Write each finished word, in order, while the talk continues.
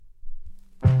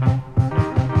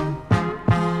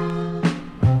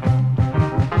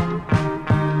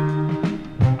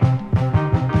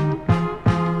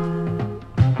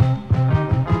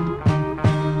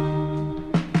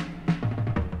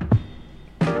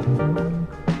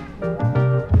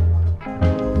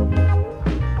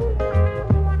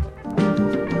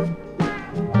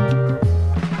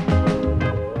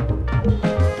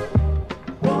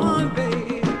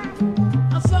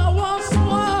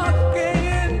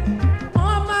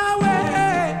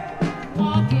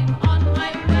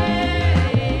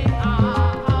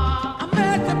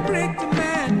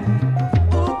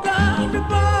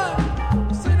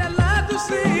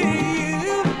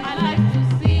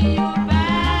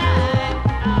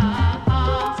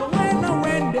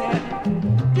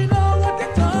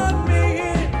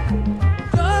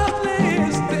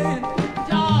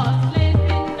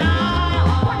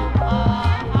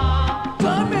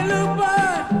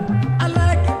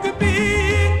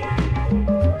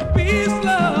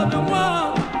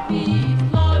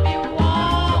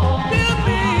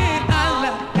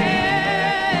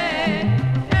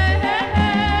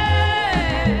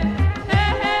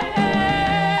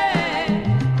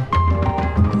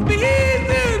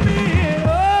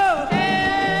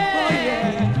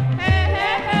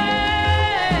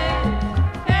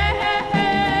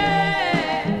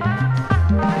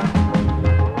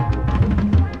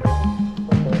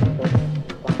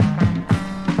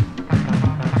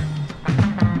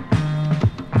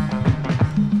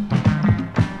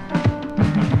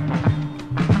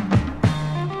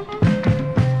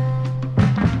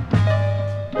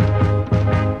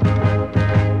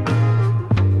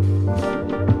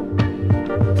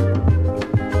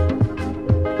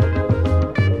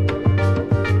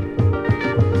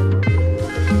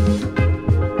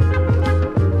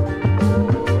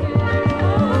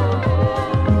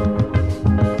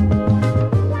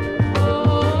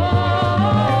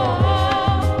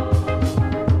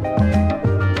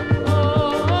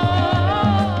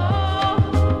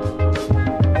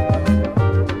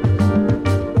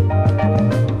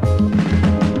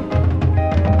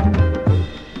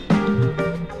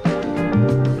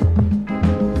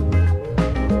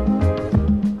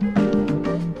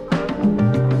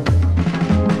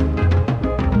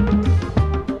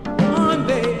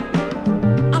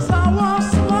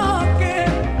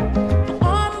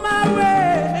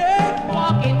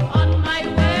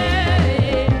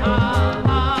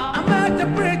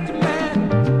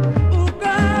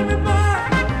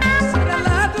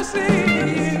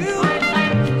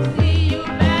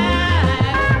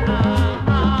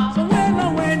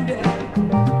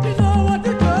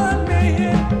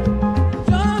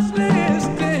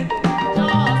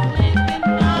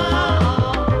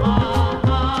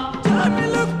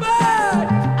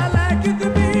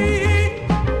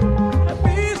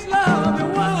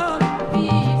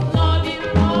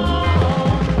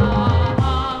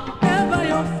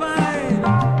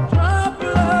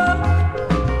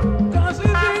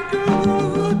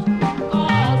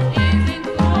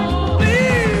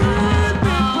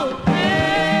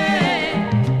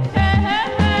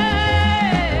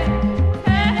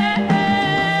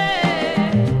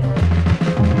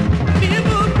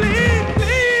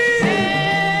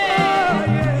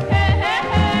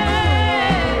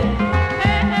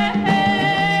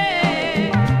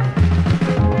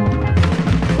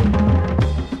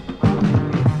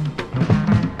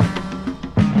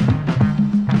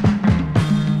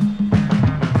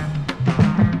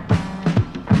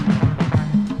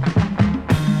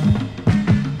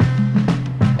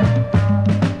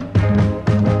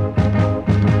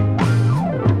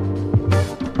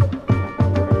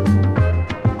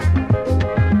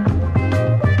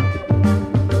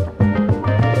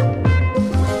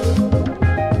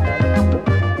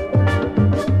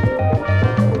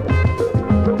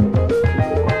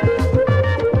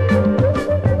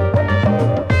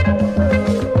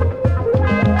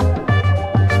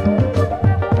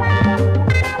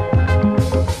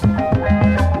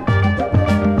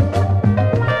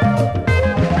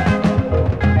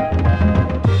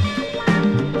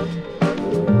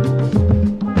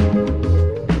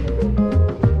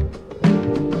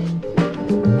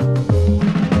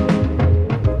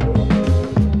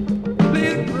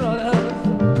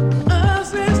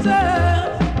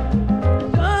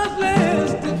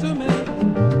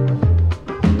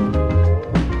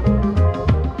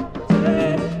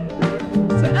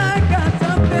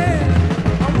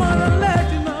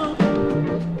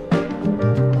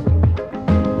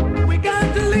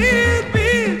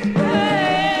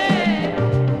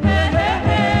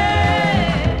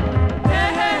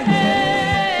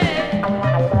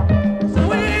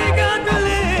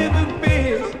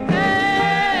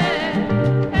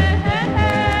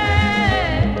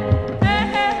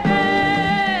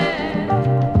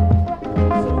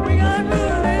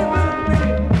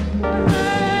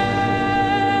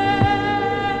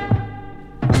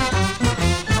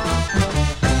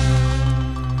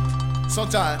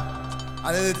Sometimes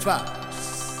I need it fast.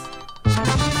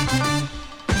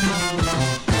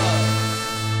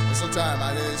 Sometimes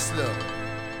I need it slow.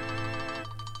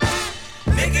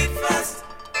 Make it fast.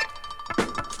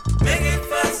 Make it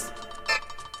fast.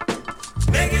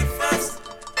 Make it fast.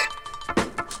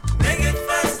 Make it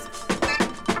fast.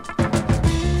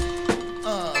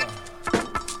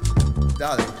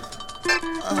 Darling.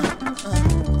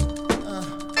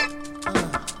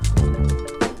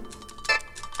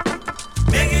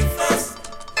 Make it fast.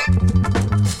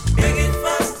 Make it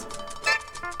fast.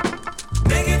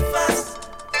 Make it fast.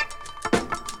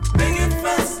 Make it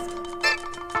fast.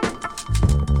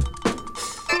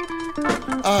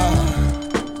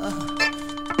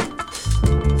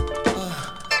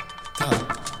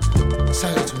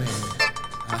 Say it to me.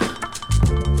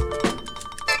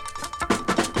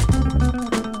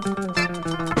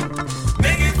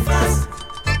 Make it fast.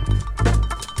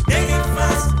 Make it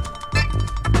fast.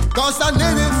 'Cause I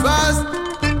need it fast.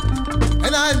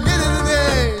 And I need it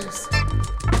days.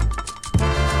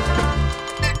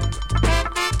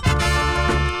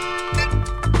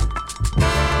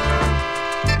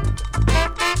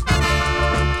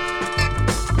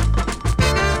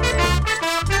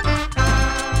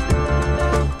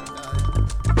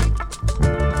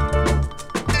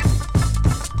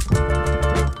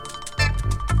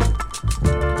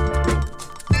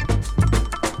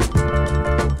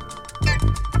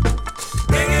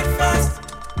 Make it fast.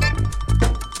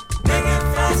 Make it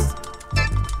fast.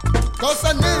 'Cause I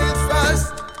need it fast.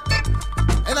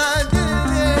 And I need it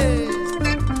days.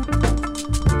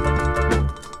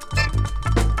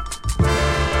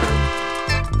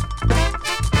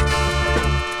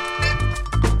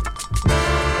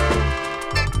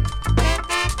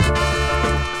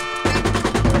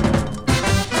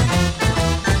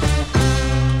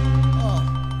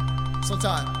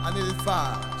 Sometimes I need it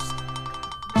fast.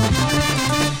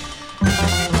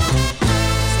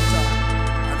 Sometimes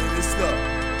I need it slow.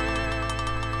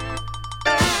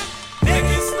 Make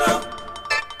it slow.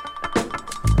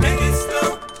 Make it slow.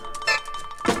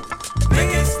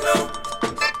 Make it slow.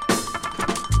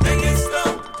 Make it slow.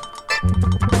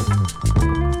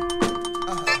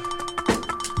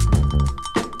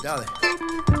 Darling.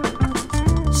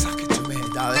 Suck it to me,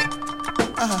 darling.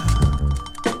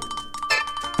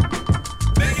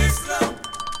 Make it slow.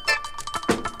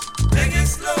 Make it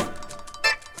slow.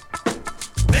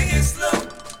 Make it slow.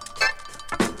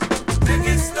 Make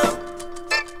it slow.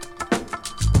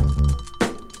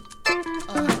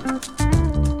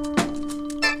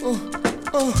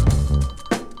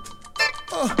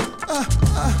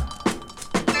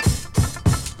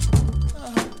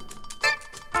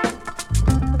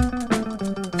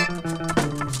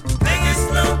 Make it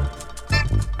slow.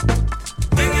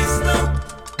 Make it slow.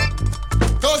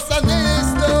 'Cause I need it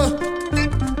slow.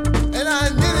 And I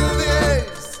need it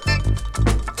days.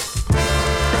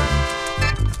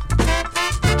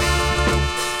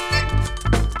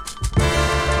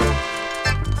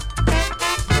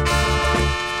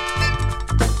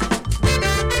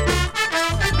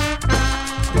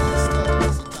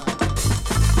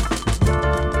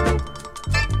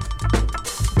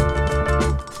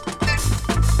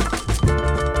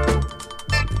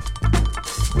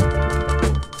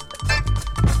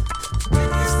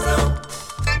 Make it slow.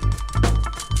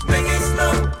 Make it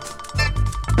slow.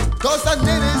 'Cause I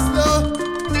need it slow.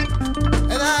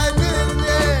 And I need it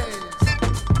days.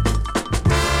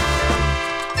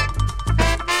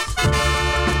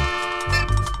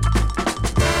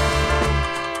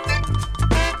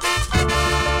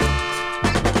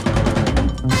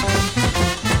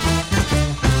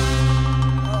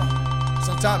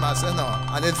 Sometimes I say no,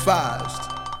 I need fast.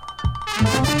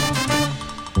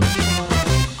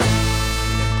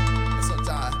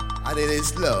 Sometimes I need it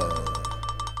slow.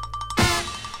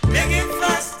 Make it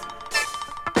fast.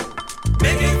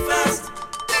 Make it fast.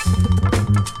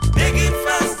 Make it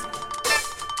fast.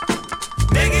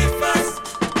 Make it fast.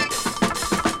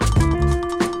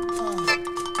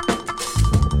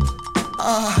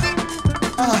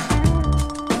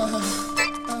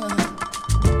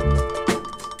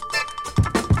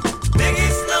 Make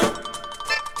it slow.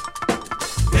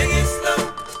 Make it slow.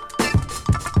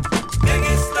 Make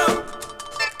it slow.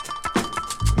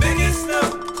 Make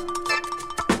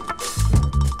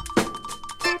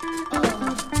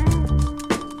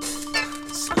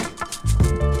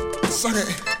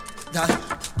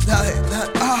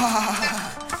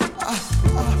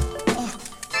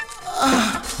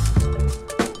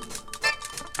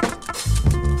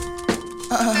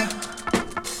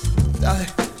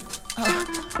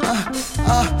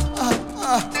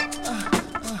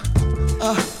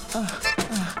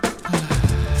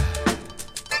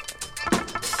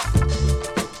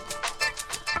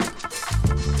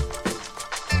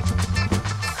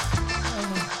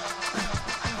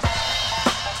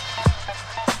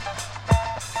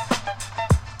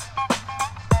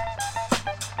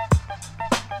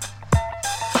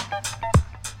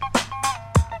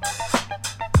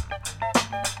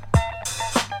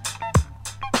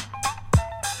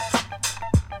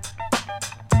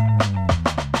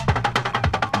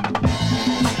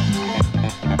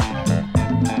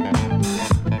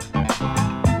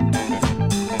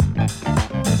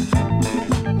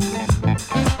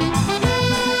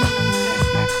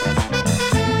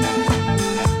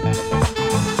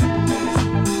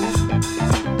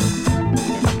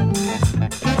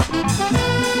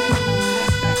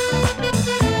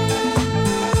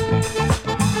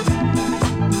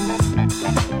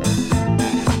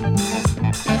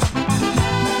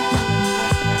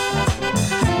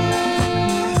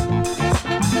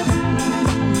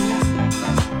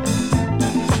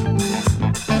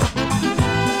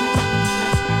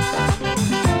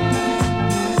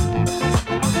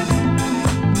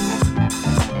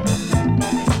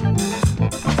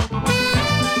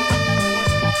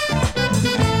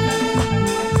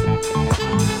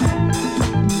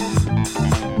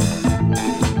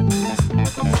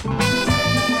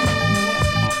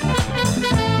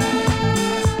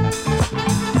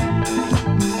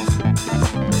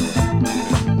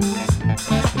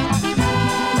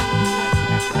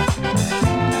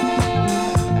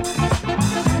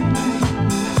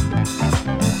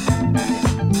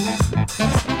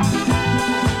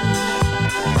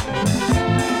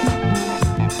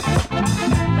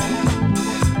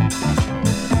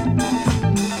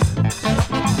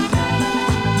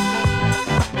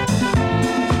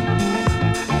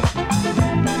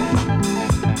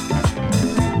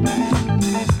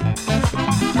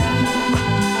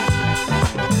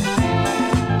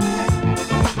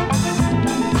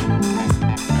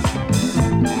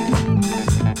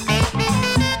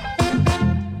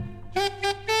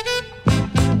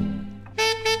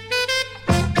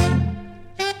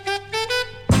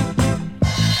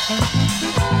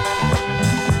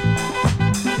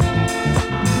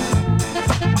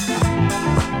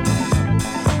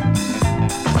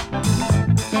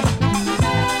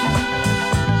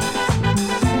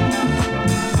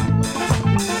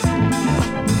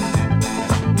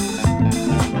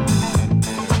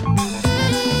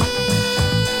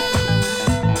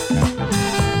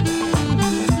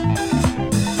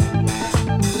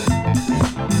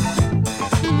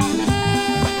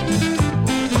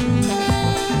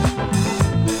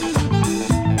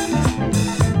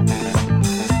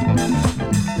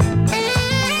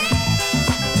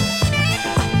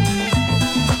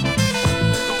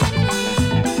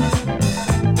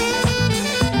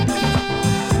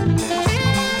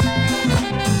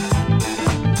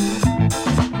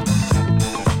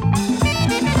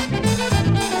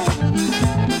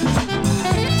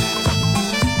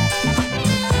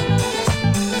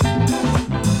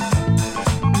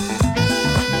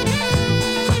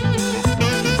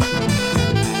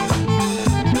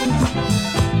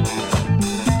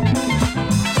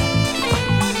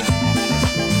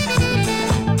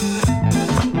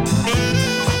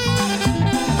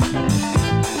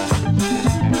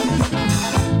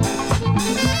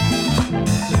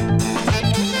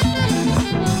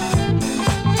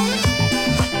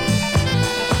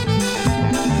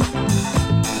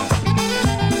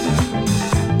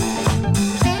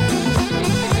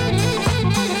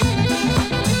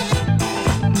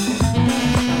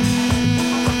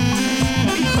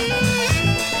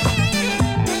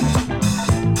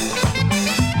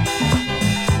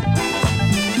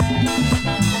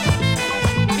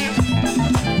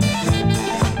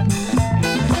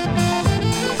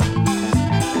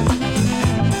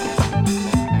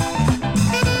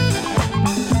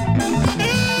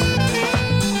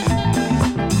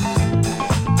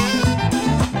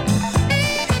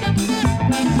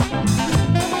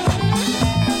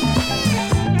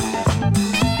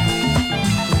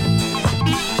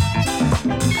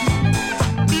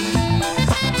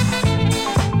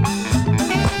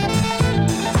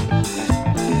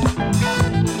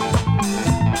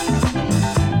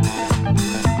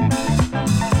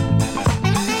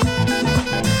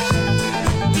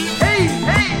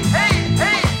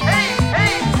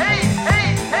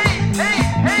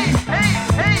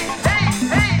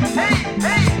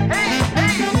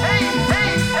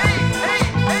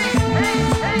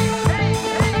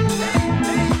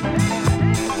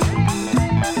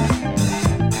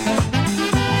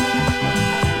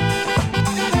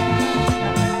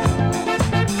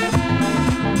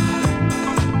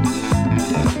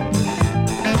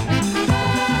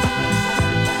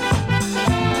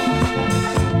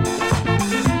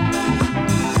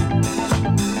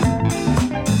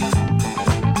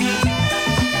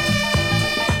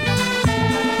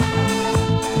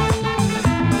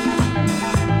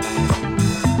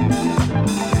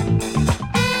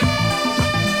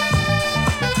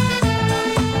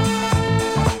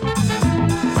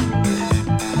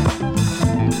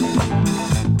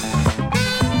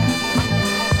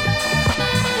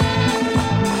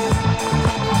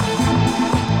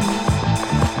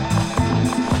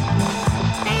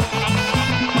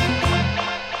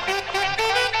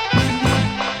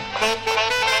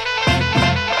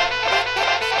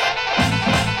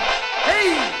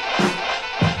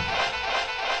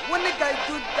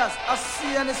brothers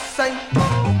asie ne sɛn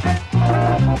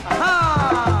aha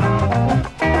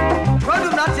rodu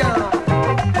na tie no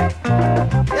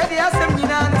yɛde asɛm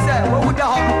nyinaa ne sɛ wɔwuda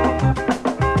hɔ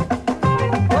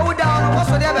no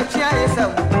wɔsɔ de abɛtwea yɛ sɛ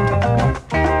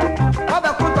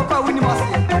wɔbɛko tɔkɔ a wonim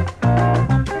aseɛ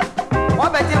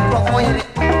wɔbɛgye nkurɔfoɔ yere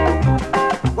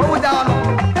wɔwuda hɔ no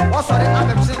wɔsɔ de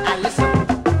abɛtwe ayɛ sɛ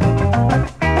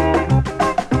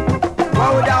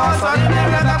wɔwuda hɔ sɔ de ne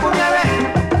bɛbɛko mɛrɛ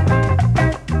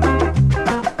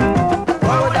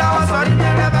wɔwuda hɔ sɔ de ne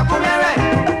bɛbɛko mɛrɛ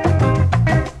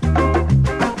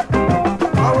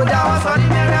wɔwuda hɔ sɔ de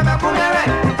ne bɛbɛko mɛrɛ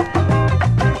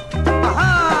aha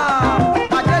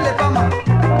adele bama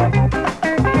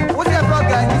wosi ɛfɔ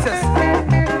gaa jesus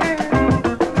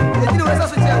egyina wɔ ɛsɛ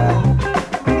so kyɛ wɔ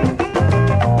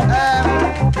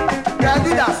gaa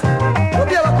judas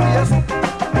obi a wakuru yesu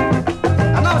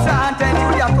anam sɛ ahantan ti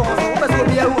wodi atɔ hɔ so wopɛ sɛ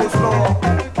obi awu osoro hɔ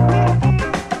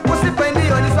wosi pɛndi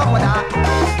yɛ ɔni so akɔdaa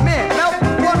me na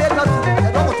wɔn mi ɛka tu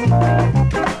ɛdɔkoto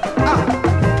ah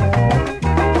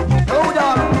ɛwɔ wuda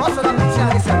hɔ no wɔsɔ na mo kyia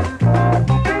ayɛ sɛ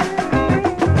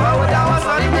wɔwuda hɔ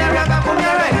sɔ de ne bɛbɛko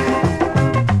mɛrɛ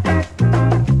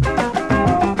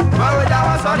wɔwuda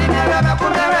hɔ sɔ de ne bɛbɛko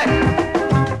mɛrɛ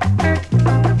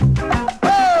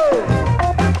oh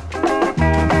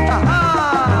aha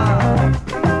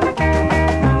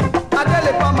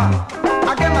adele pama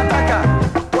age mataka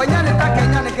wɔnya ne taka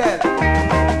nya ne gɛl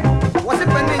wɔsi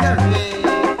pɛndi nya hwee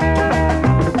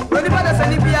onipa de sɛ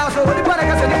ni bia so onipa de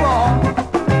ka sɛ ni bɔ hɔ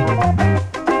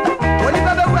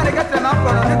onipa bɛwu a de ka tẹ̀lé ma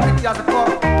kɔrɔ ne kiri ti ase kɔ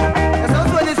ɛsɛ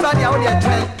nso ni nsa deɛ awo deɛ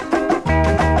twɛn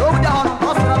owuda hɔ no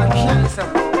ɔsoro abɛtwea ne nsɛm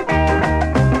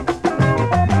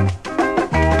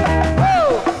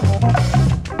oh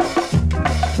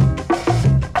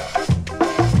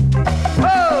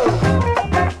oh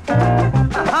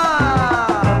aha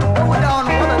owuda hɔ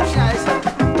no ɔbɛtwea ne nsɛm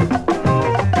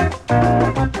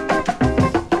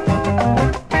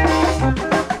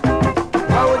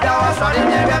owuda hɔ sɔre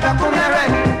ne bɛbɛko mɛrɛ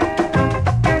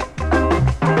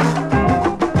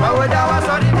owuda hɔ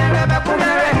sɔre ne bɛbɛko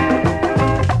mɛrɛ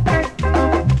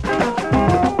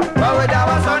owuda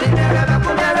hɔ sɔre ne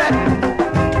bɛbɛko mɛrɛ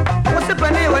wosi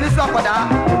pɛni wɔ ni so akɔdaa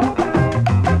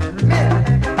me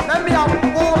na mi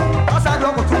awo ɔsa de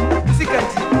ɔkoto sika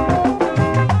nti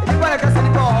nipa de kasa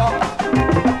nipa wɔ hɔ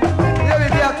yɛ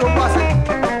bibi ato mu ase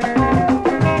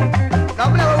na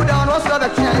bena wɔwuda hɔ no ɔsoro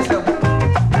abɛtwea ne nsɛm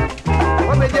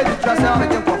wɔbɛgye adutua sɛ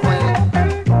wɔbɛgye nkɔfoɔ yere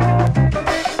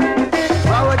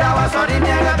wɔwuda hɔ sɔre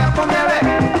ne bɛbɛko mɛrɛ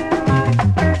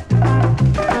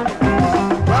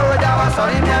wɔwuda hɔ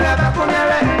sɔre ne bɛbɛko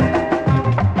mɛrɛ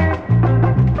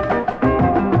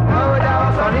wɔwuda hɔ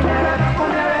sɔre ne bɛbɛko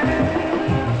mɛrɛ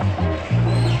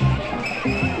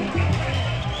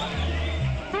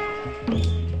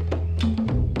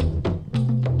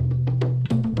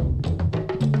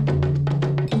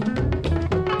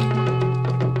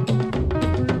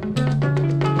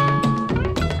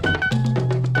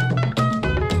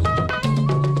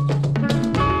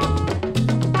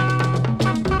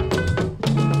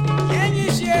Yenyi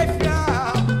shefra,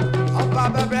 opa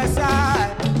babrasa.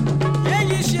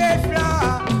 Yenyi shefra,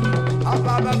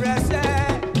 opa babrasa.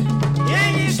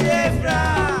 Yenyi shefra,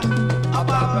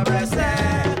 opa babrasa.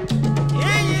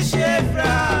 Yenyi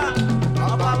shefra,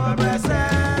 opa babrasa.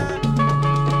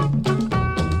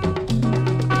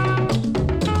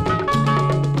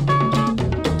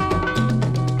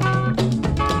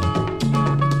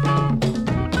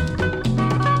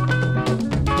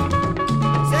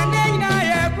 Sending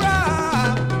ya bra,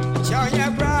 chow ya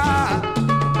bra.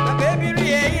 The baby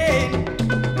re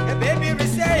the baby re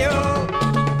say yo,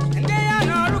 and they are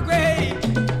not great.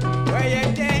 Where you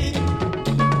day,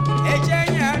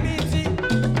 Ejenya miti,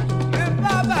 and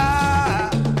Baba,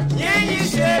 Yenyi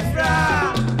shefra,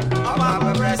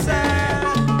 Obaba brasa,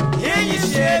 Yenyi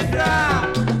shefra,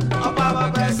 Obaba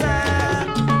brasa.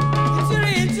 It's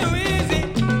really too easy,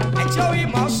 and Joey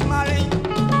Moshmari,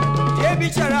 Debi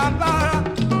Charambara.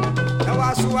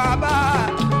 Nawasuaba,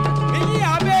 Mini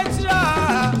Abetra,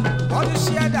 all the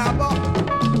Shiadabo,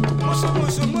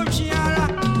 Musu Muchiara,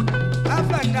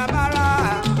 Afandamara,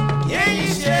 Yenyi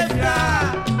Shefra,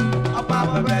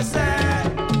 Obaba Brasa,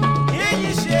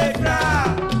 Yenyi Shefra,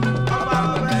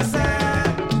 Obaba Brasa,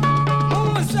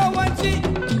 Musa Wanti,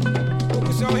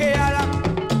 Ukuso Heara,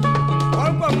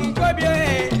 Orbo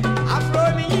Munkobie, Afro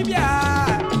Mibia,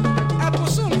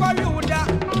 Apusum Pariuda,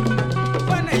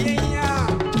 Panaya.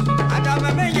 Adama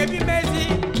menye bi mezi,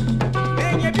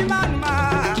 menye bi manma.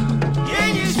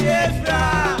 Yenyi shefra,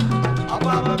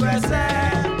 Obaba brasa.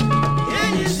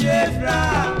 Yenyi shefra,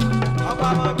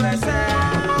 Obaba brasa.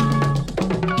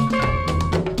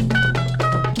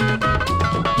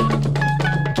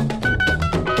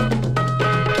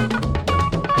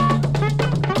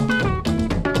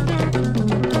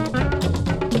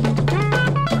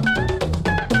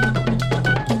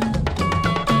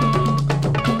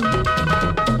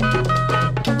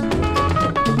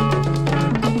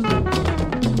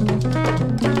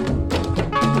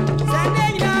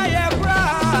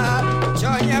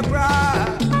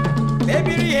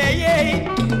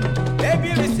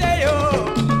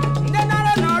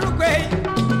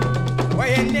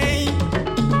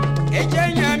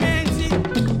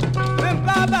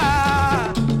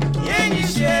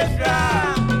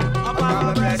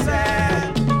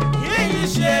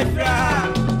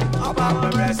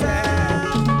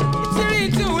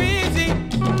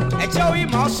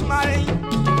 Osmari,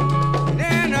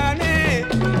 Nana,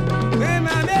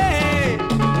 Women,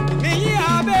 me, I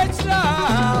bet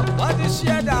what is she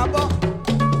double?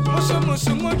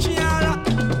 Musumuchiara,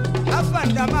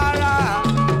 Afandamara,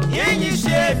 Yenny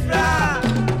Shefra,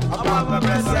 Ababa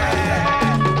Brasa,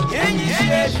 Yenny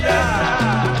Shefra,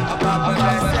 Ababa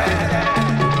Brasa,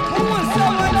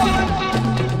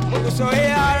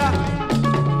 Musoyara,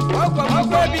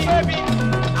 Baby,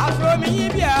 Afro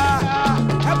Mibia,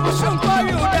 Apushun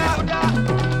Koyuda,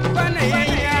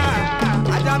 Panaya,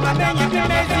 Adama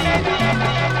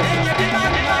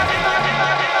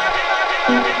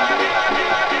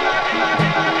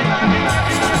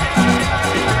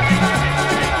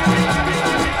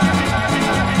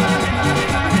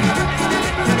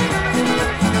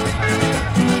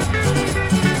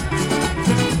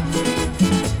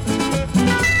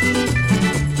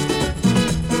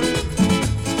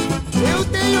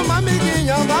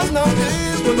mas não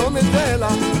digo o nome dela.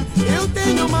 Eu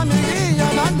tenho uma amiguinha,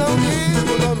 mas não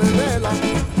digo o nome dela.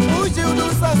 Fugiu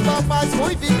dos seus papais,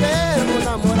 foi viver com o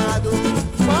namorado.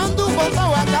 Quando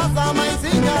voltou a casa, a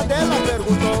mãezinha dela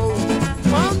perguntou.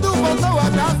 Quando voltou a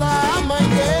casa, a mãe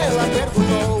dela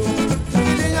perguntou.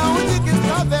 Filhinha, onde que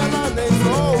estava? Ela nem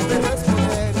soube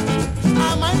responder.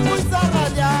 A mãe pôs a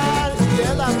ralhar e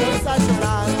ela pôs a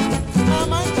chorar. A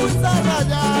mãe pôs a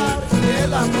ralhar e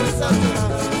ela pôs a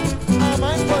chorar. A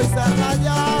mãe pôs a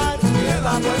ralhar e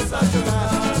ela pôs a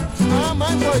chorar. A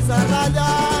mãe pôs a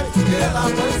ralhar e ela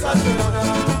pôs a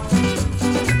chorar.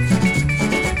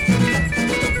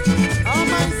 A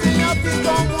mãezinha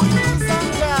ficou muito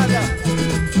zangada.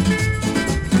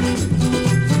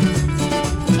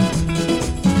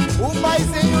 O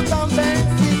paizinho também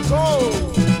ficou.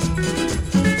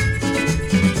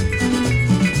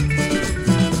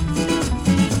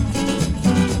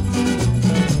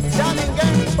 Já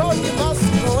ninguém pode mais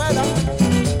com ela.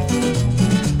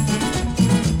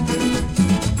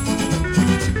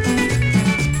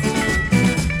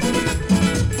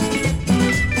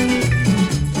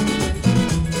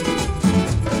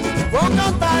 Vou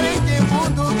cantar em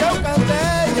Quimbundo que eu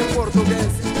cantei em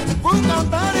português. Vou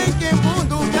cantar em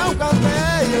Quimbundo que eu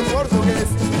cantei em português.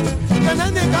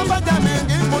 Kenende kamba de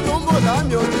amengi mutumbu da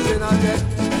mi originale.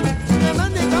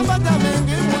 Kenende kamba de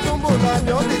amengi mutumbu da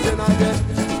mi originale.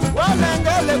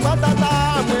 Walengele batata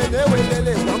mwene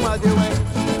wengele mama dewe.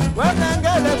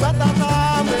 Walengele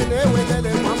batata mwene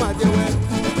wengele mama dewe.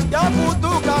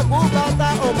 Yabutuka kubata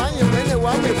omanye mwene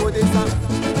wame bodesa.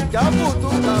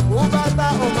 Yabutuka kubata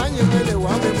omanye mwene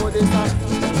wame bodesa.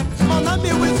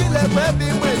 Monami wishile baby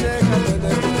mwene katene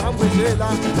kutambwishela.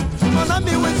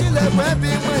 Monami wishile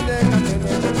baby mwene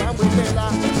katene kutambwishela.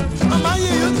 Amayi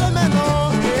yutemeno,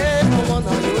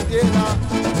 omona yudela.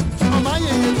 Amayi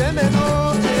yutemeno,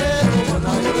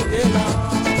 omona yudela.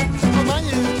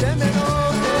 Amayi yutemeno,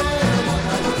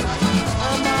 omona yudela.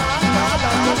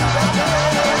 Amanda yudela.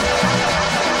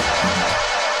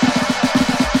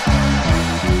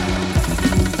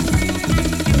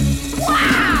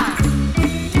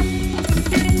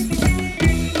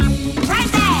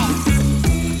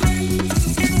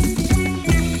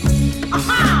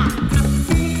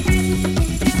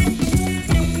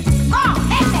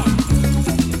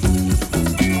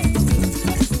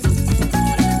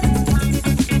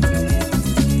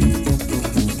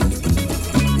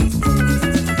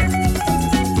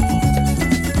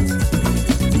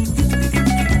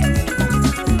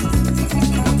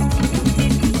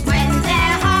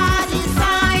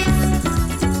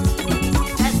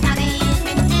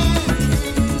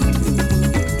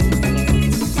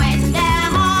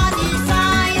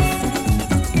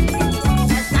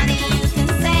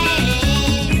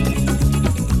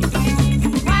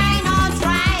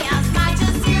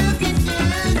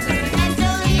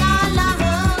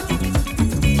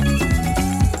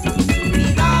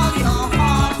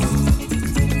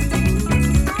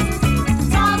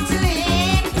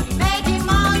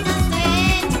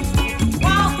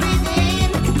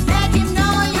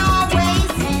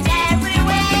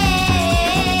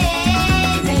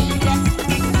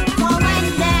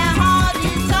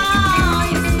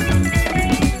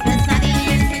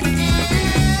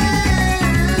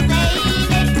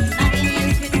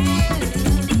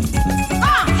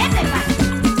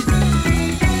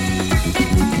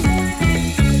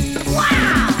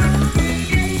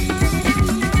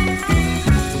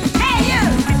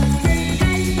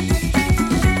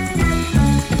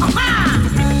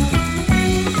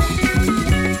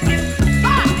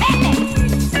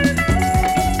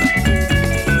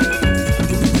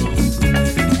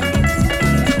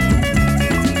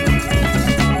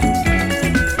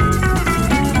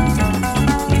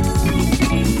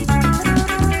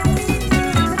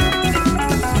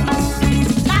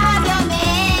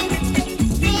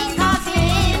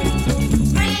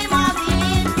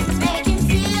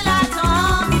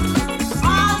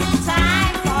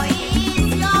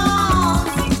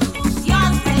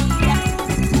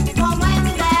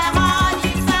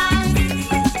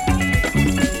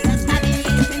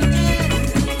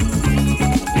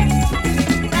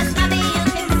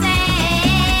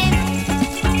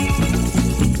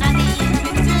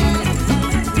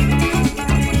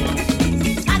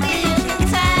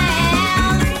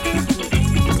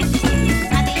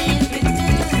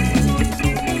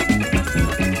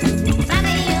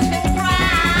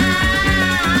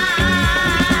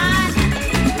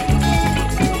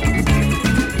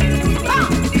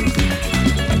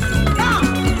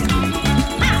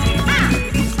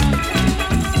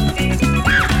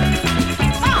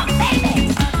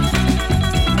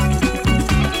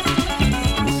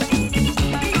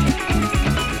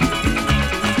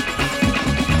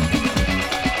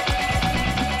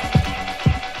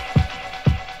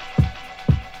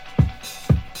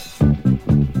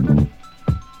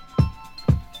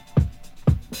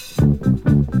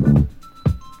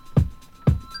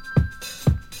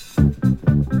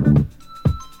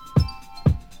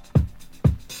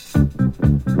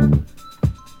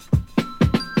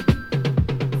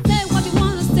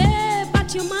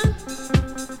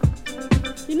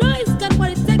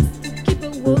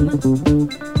 woman.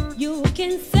 You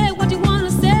can say what you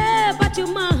wanna say about your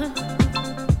man.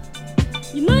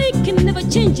 You know you can never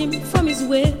change him from his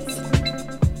ways.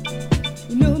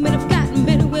 You know men have got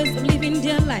many ways of living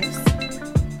their lives.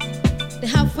 They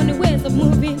have funny ways of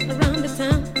moving around the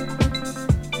town.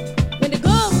 When they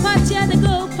go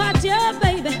party,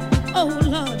 baby. Oh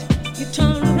Lord, you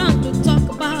turn around to talk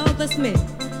about this man.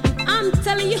 I'm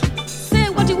telling you, say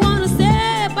what you wanna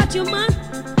say about your man.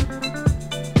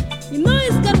 You know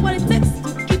he's got what it takes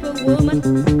to keep a woman.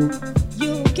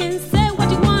 You can say what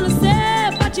you wanna say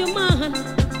about your man.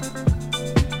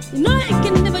 You know you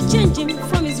can never change him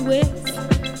from his ways.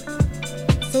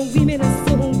 Some women are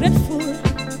so ungrateful.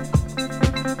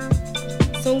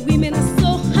 Some women are so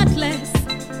heartless.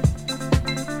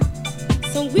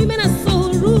 Some women are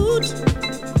so rude.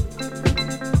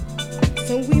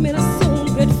 Some women are so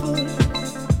ungrateful.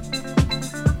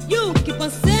 You keep on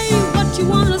saying what you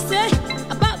wanna say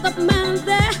about that man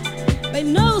there, but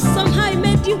no, somehow he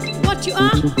made you what you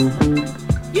are.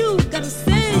 You gotta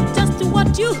say just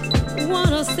what you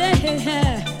wanna say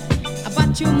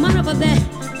about your man over there.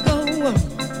 Go on.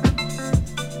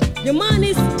 Your man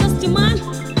is just your man.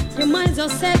 Your man is your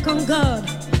second God,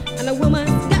 and a woman's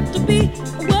got to be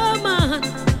a woman.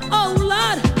 Oh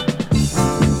Lord.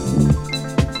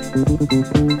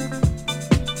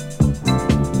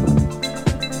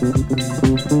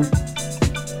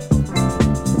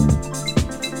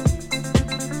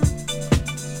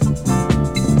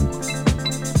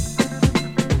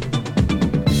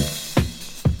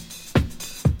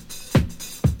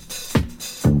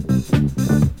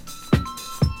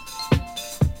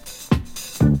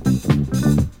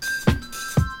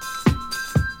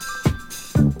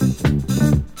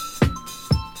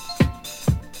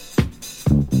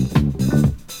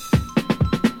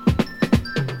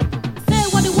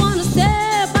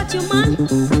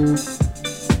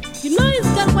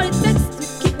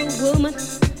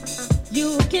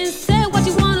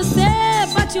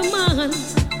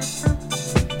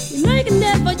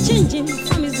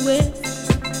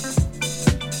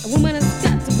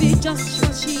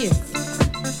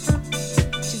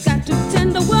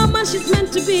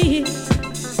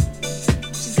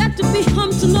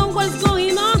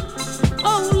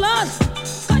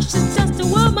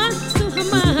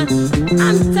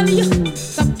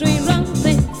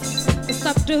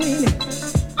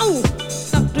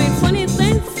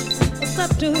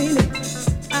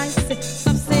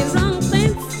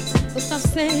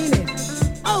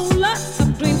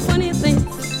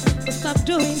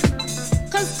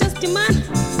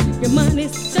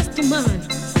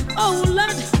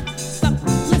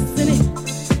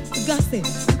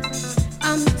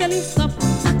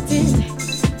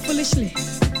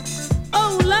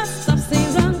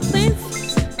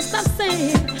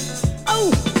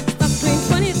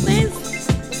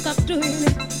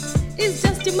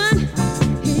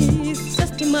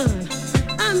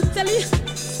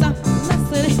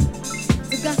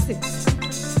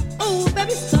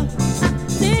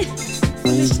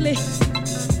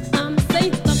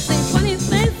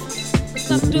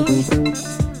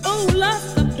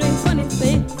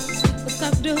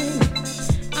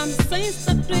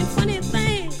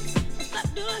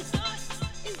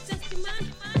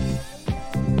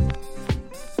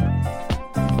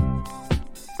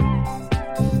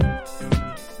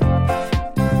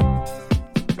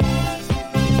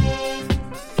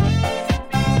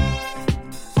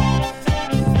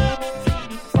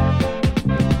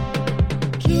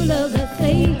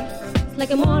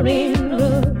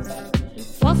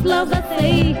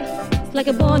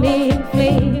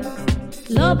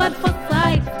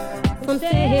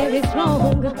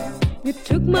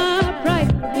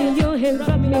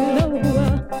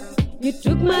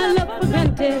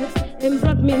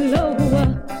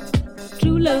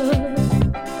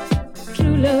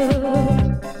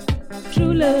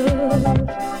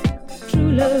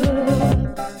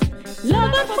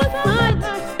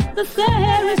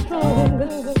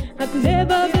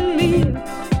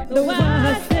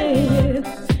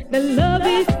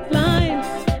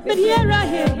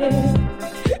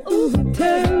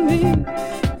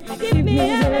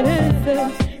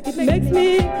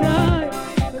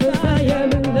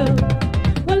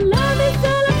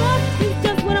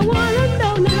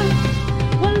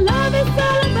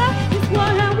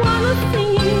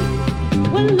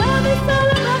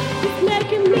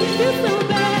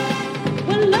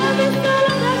 Love is all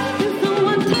about is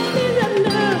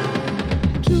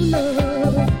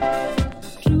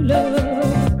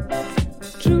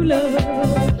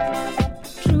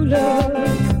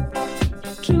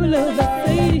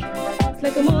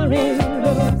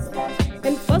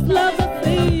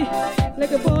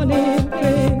like a burning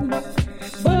flame,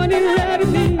 burning right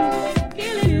in me,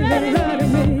 killing right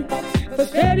in me,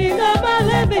 frustrating all my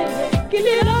living,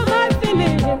 killing all my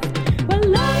feelings. Well,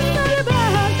 love is not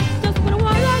about just what I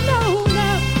wanna know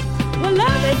now. Well,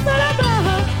 love is not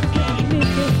about making me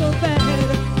feel so bad.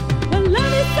 Well,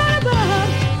 love is not about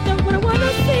just what I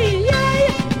wanna see,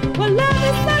 yeah. Well, love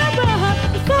is not about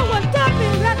someone tell me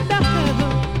right now.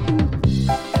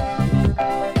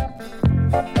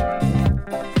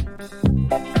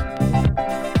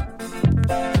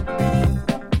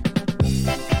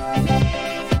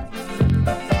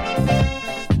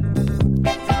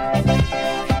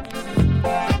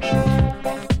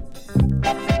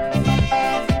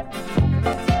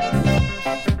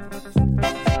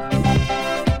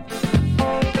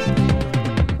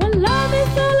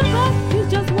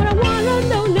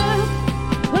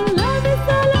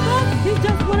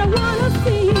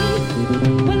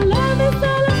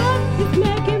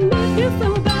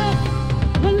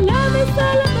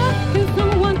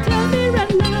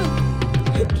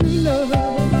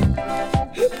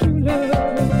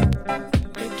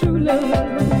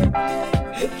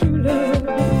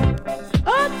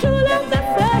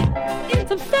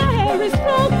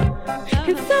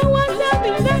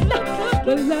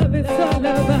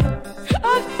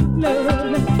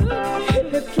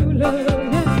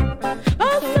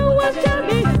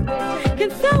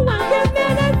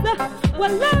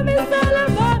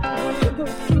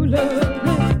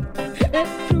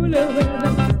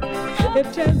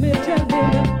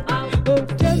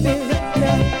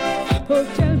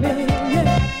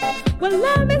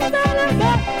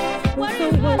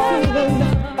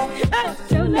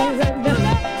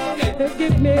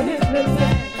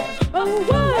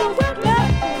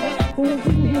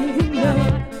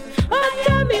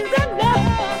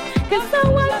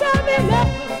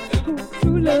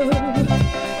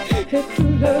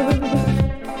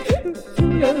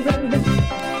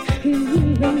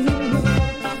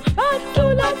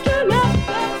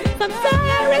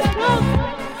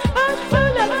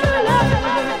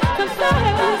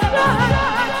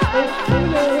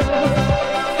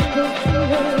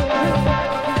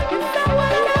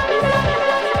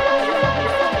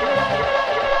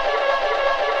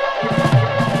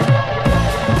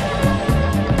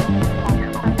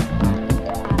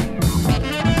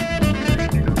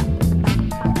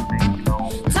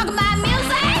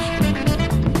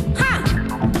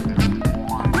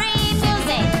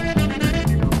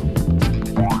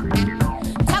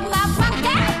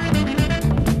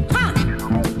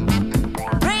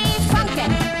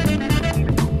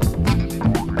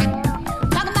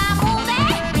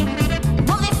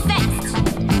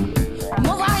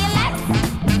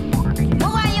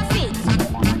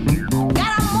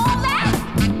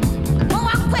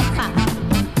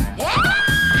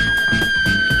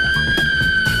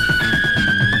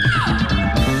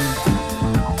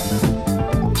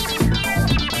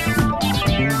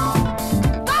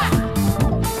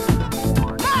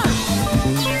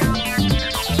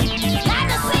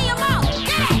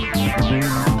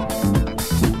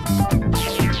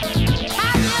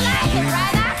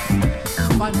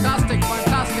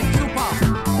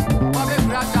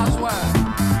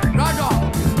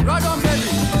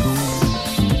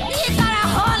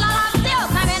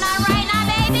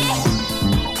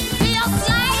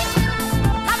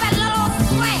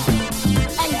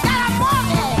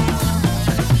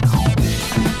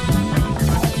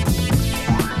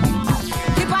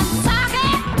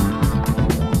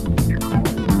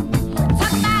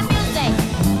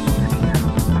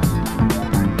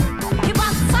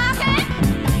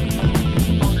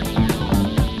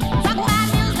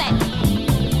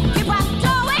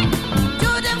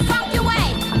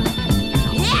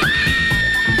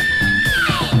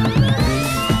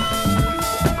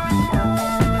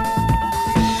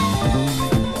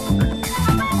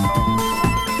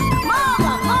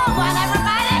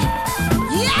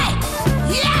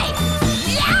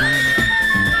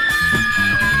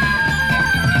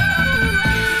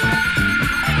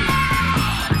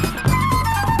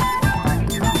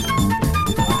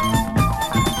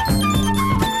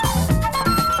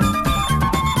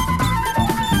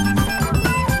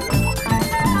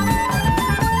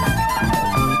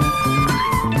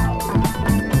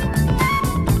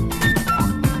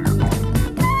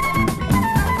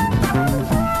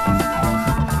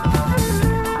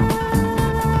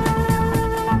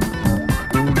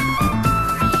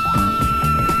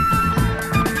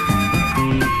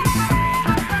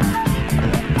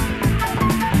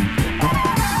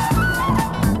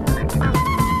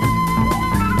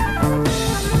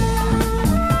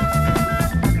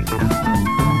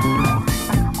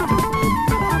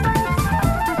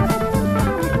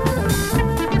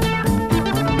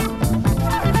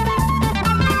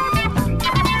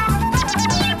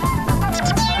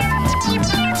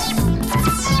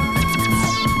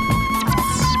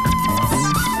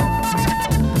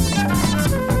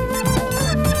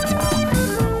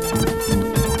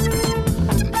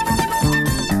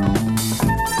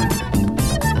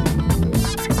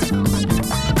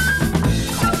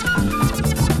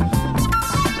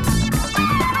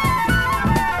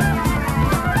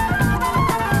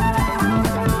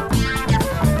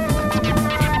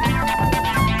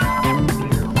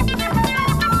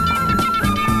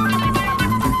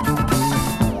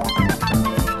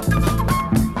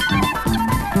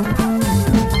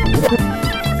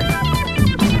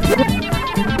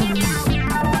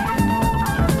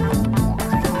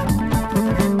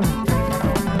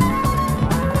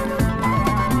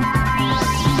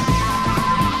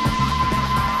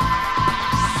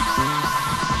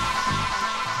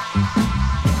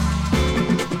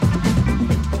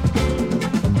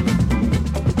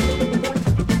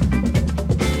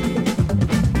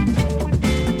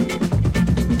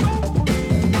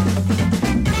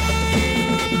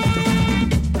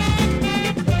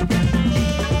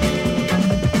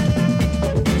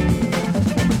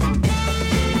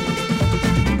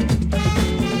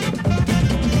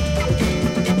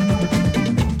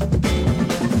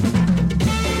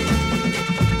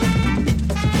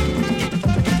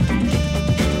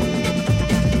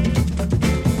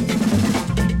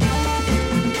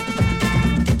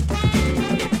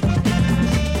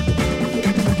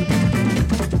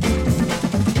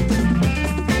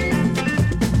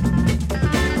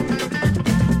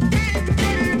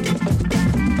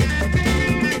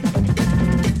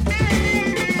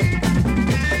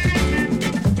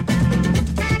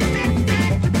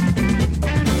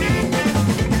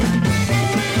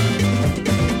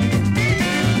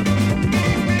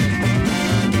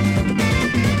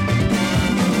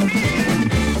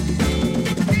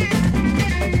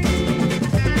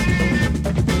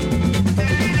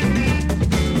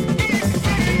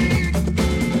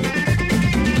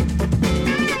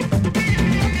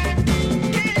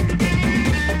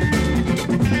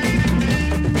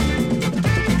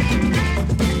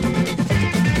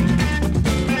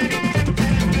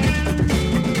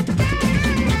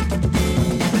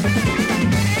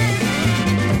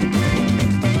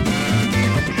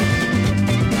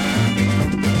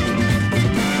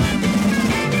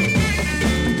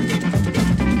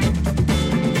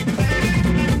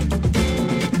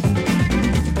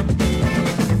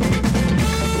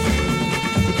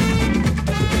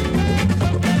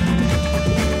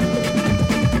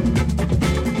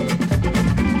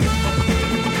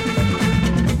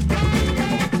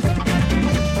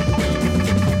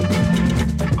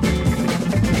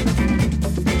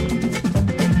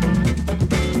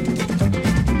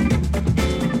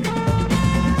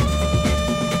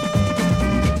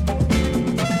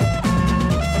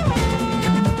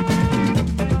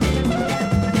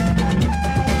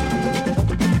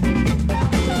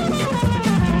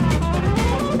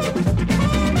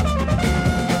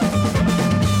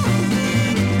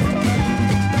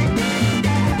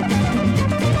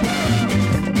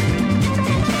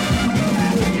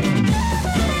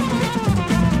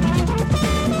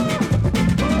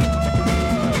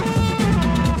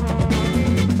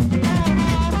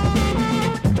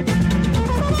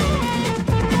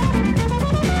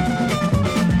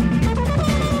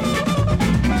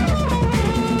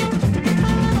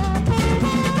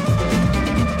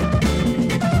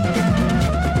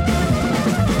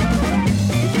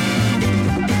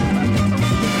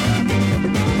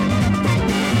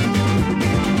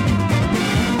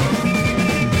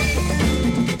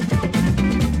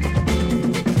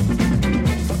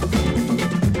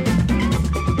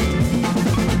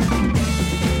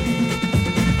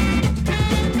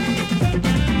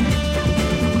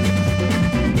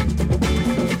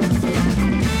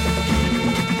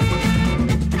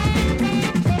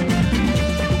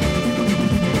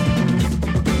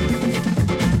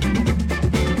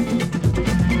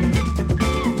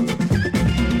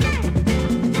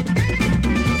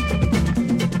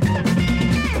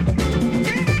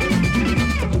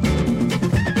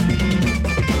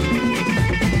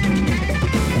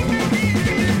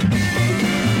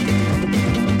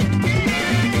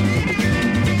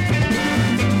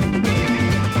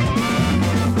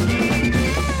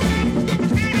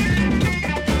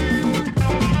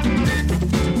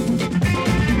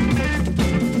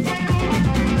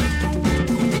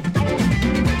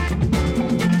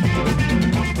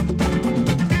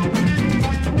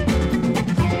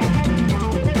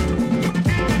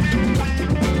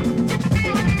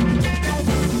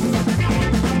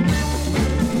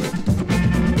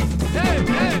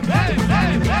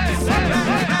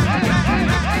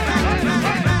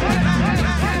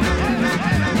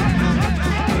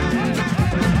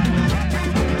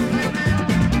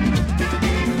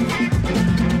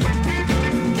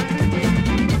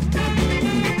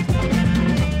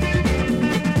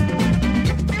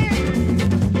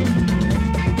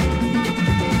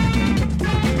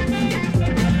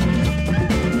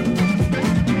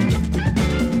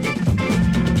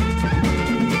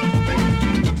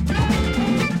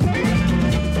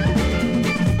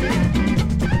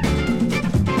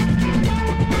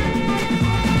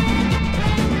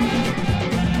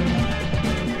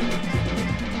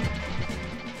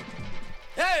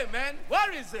 Hey man,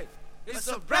 where is it? It's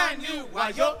a brand new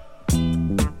Wayo. Wayo.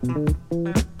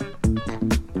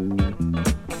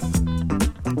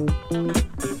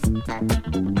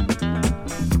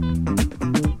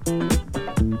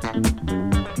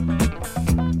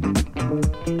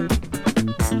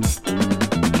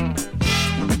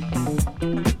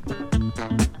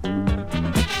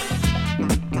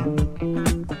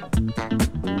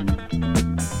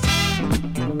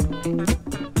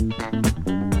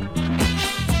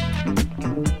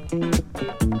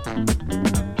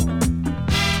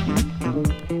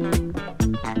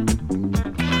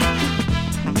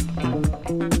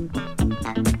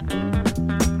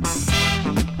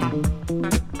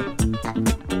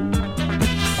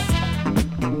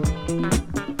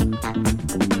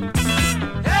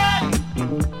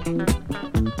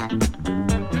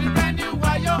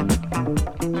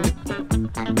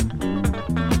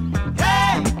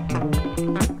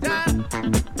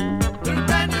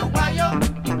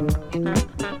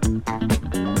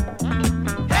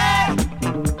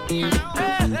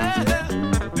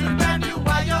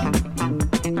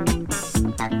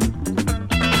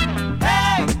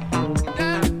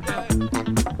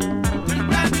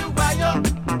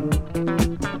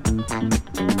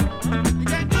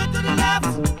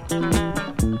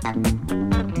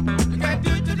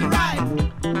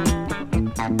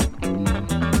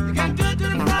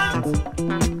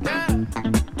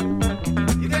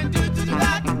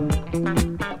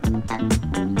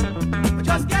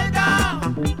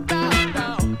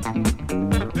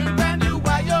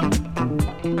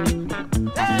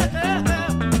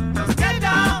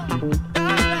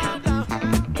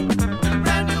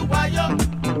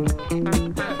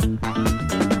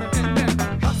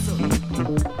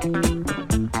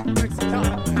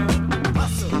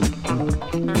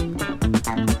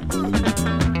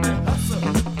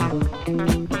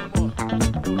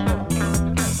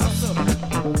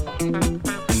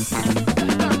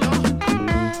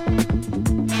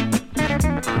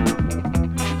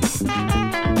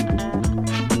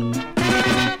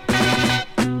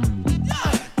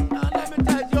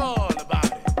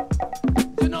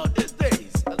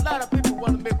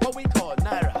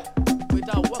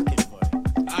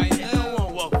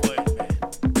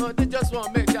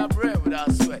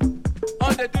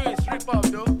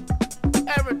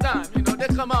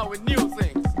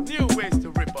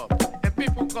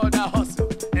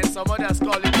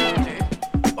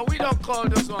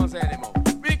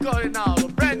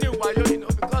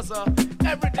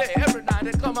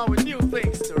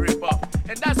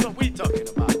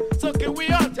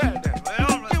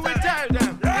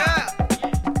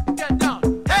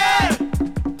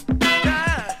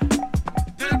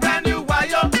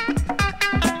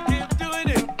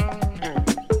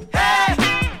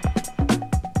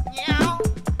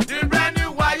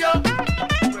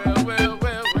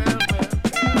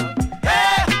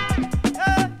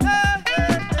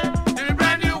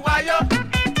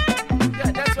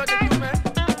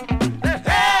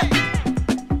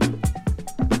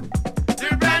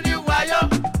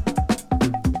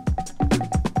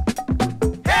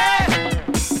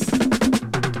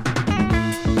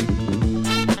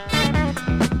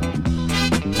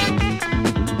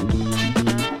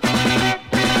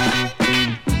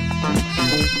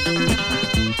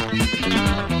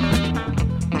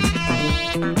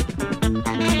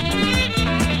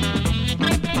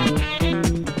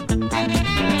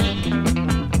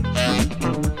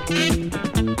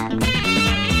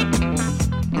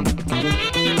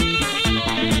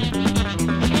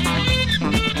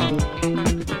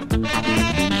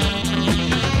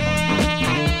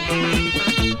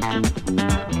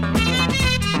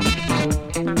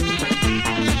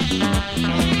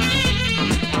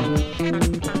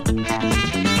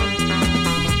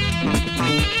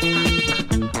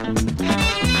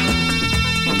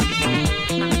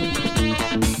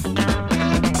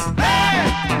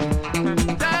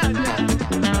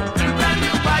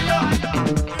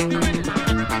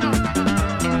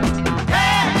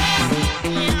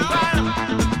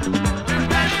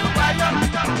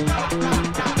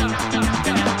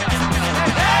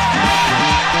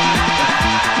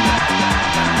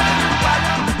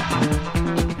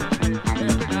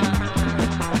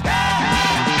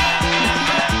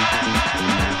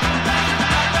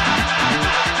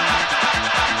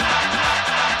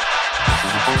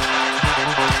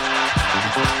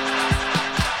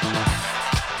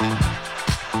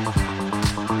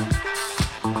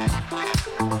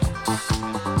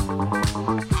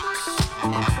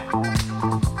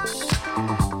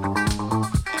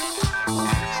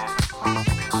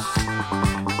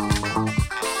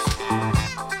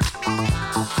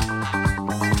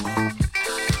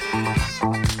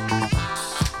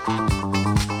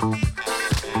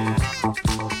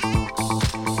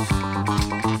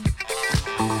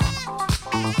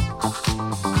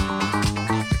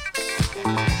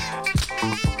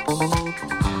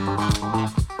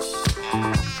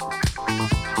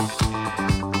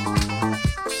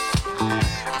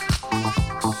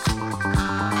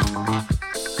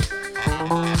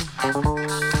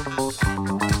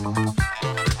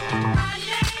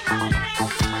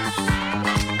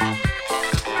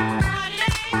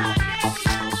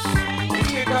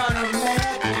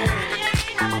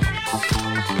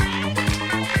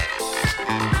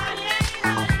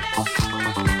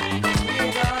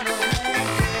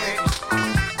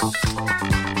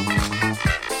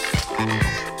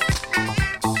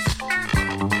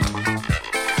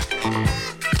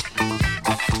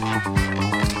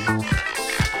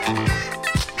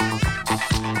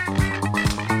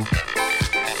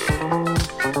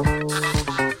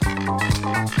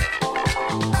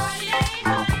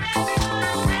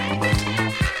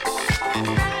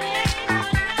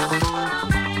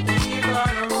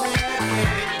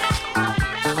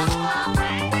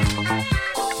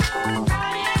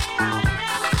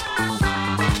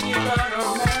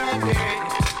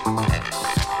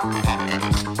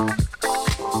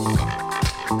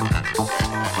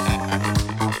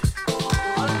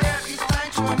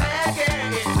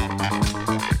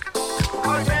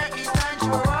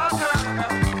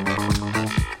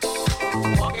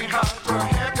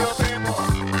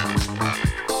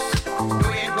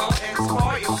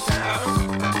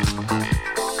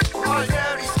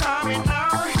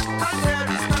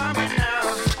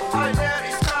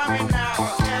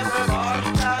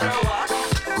 Everybody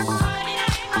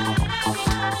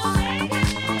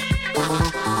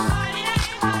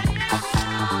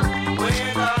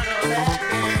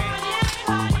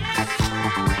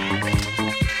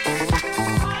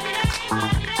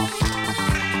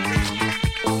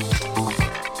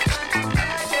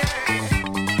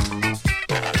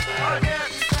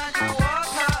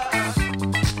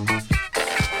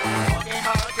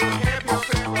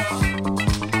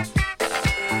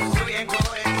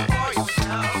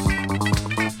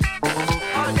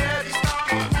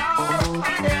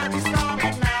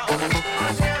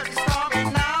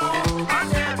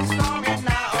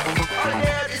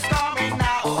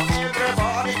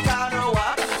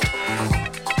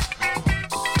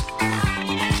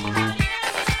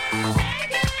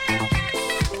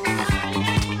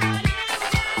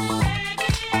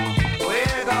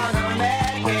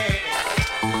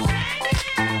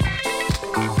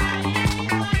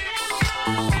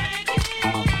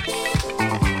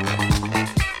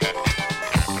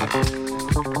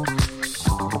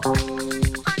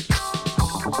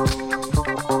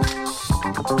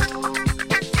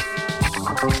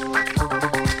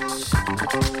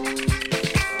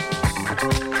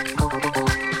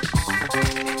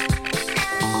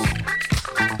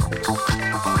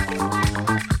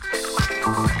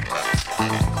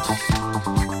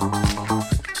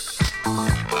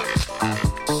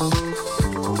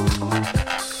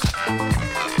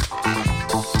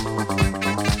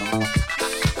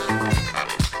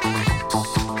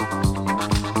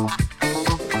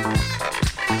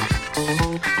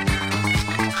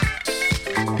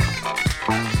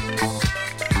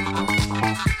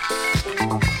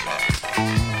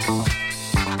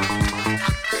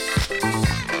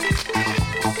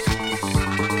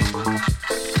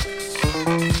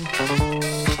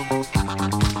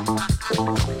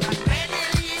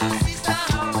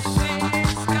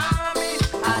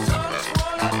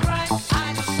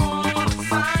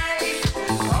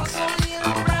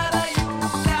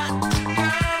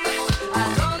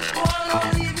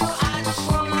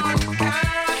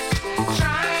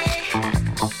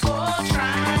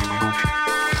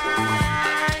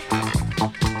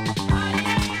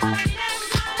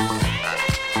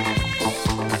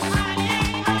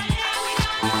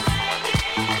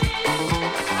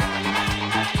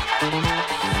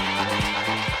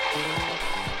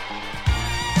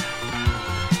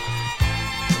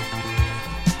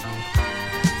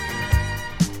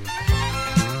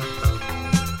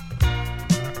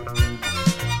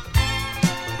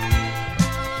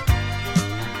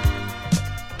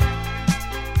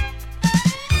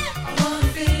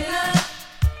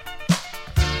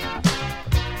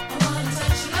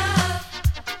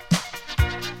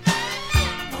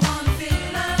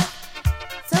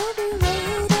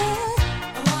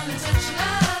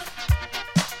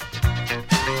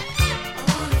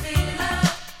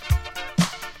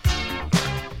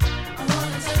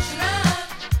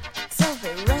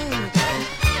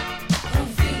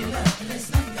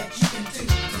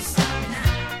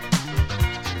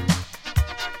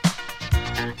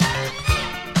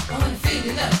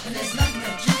up and it's